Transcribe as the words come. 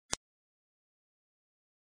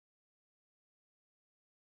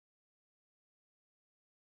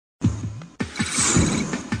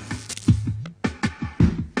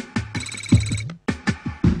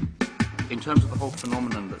terms of the whole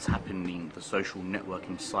phenomenon that's happening, the social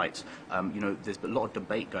networking sites, you know, there's a lot of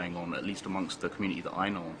debate going on, at least amongst the community that I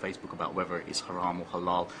know on Facebook, about whether it's haram or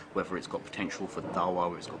halal, whether it's got potential for dawah,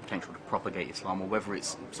 whether it's got potential to propagate Islam, or whether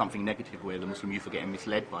it's something negative where the Muslim youth are getting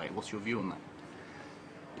misled by it. What's your view on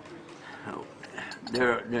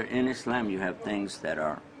that? In Islam, you have things that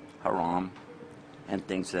are haram and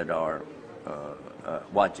things that are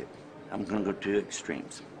wajib. I'm going to go to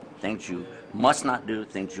extremes. Things you must not do,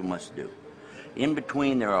 things you must do. In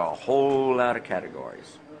between, there are a whole lot of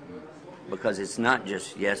categories, because it's not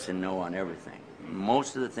just yes and no on everything.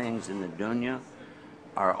 Most of the things in the dunya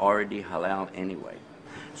are already halal anyway.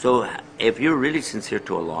 So if you're really sincere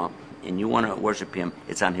to Allah and you want to worship Him,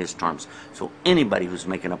 it's on His terms. So anybody who's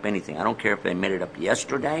making up anything, I don't care if they made it up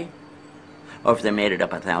yesterday, or if they made it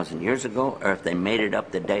up 1,000 years ago, or if they made it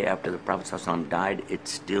up the day after the Prophet ﷺ died, it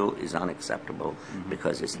still is unacceptable,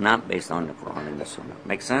 because it's not based on the Quran and the Sunnah.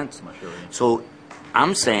 Make sense? Sure. So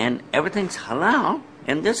I'm saying everything's halal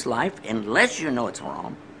in this life unless you know it's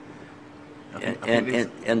haram.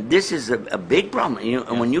 And this is a big problem.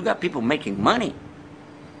 And when you got people making money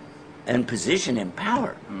and position and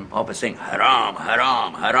power, all by saying haram,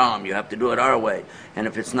 haram, haram, you have to do it our way. And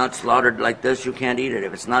if it's not slaughtered like this, you can't eat it.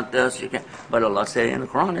 If it's not this, you can't. But Allah said in the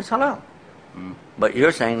Quran it's halal. But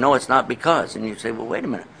you're saying no, it's not because. And you say, well, wait a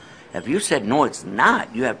minute. If you said no, it's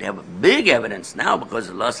not, you have to have a big evidence now, because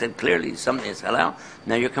Allah said clearly something is halal.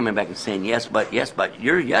 Now you're coming back and saying yes, but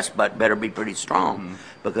your yes, but better be pretty strong.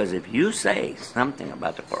 Because if you say something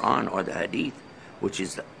about the Quran or the Hadith, which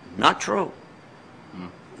is not true,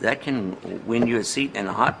 that can win you a seat in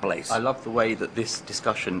a hot place. I love the way that this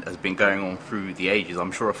discussion has been going on through the ages.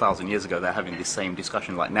 I'm sure 1,000 years ago they're having this same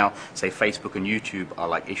discussion. Like now, say Facebook and YouTube are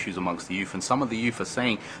like issues amongst the youth, and some of the youth are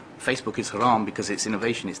saying Facebook is haram because it's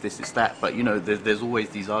innovation, it's this, it's that. But you know, there's always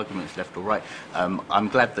these arguments left or right. I'm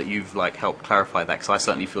glad that you've like helped clarify that, because I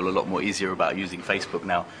certainly feel a lot more easier about using Facebook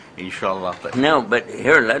now, inshallah. But no, but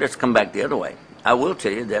here, let us come back the other way. I will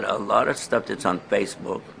tell you that a lot of stuff that's on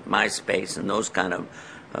Facebook, MySpace, and those kind of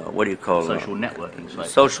what do you call social networking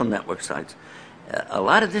sites? Social network sites. A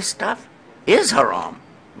lot of this stuff is haram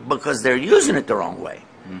because they're using it the wrong way.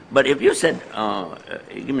 But if you said,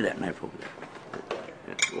 give me that knife over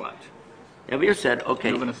there. Watch. If you said, okay,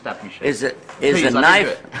 you're going to stab me, is a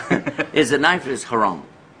knife is a knife is haram?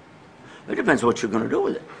 It depends what you're going to do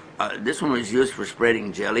with it. This one was used for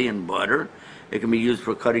spreading jelly and butter. It can be used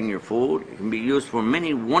for cutting your food. It can be used for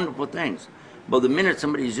many wonderful things. But the minute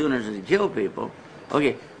somebody's using it to kill people,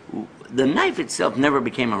 okay, the knife itself never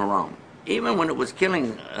became haram. Even when it was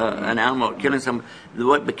killing an animal, killing some,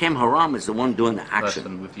 what became haram is the one doing the action.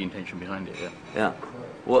 Person with the intention behind it, yeah. Yeah.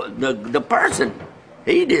 Well, the person,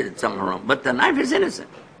 he did something wrong, but the knife is innocent.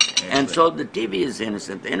 And so the TV is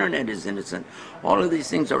innocent, the internet is innocent. All of these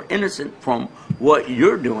things are innocent from what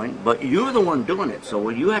you're doing, but you're the one doing it. So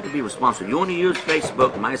you have to be responsible. You want to use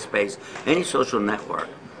Facebook, MySpace, any social network,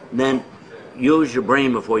 then use your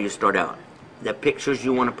brain before you start out. The pictures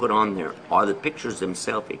you want to put on there, are the pictures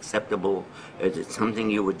themselves acceptable? Is it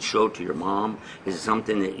something you would show to your mom? Is it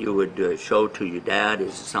something that you would show to your dad? Is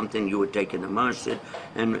it something you would take in the masjid?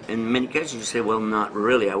 And in many cases you say, well, not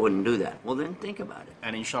really, I wouldn't do that. Well, then think about it.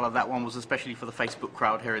 And inshallah, that one was especially for the Facebook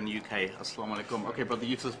crowd here in the UK. Assalamu alaikum. Okay, Brother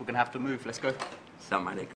Yusuf, we're going to have to move. Let's go.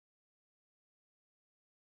 Assalamu alaikum.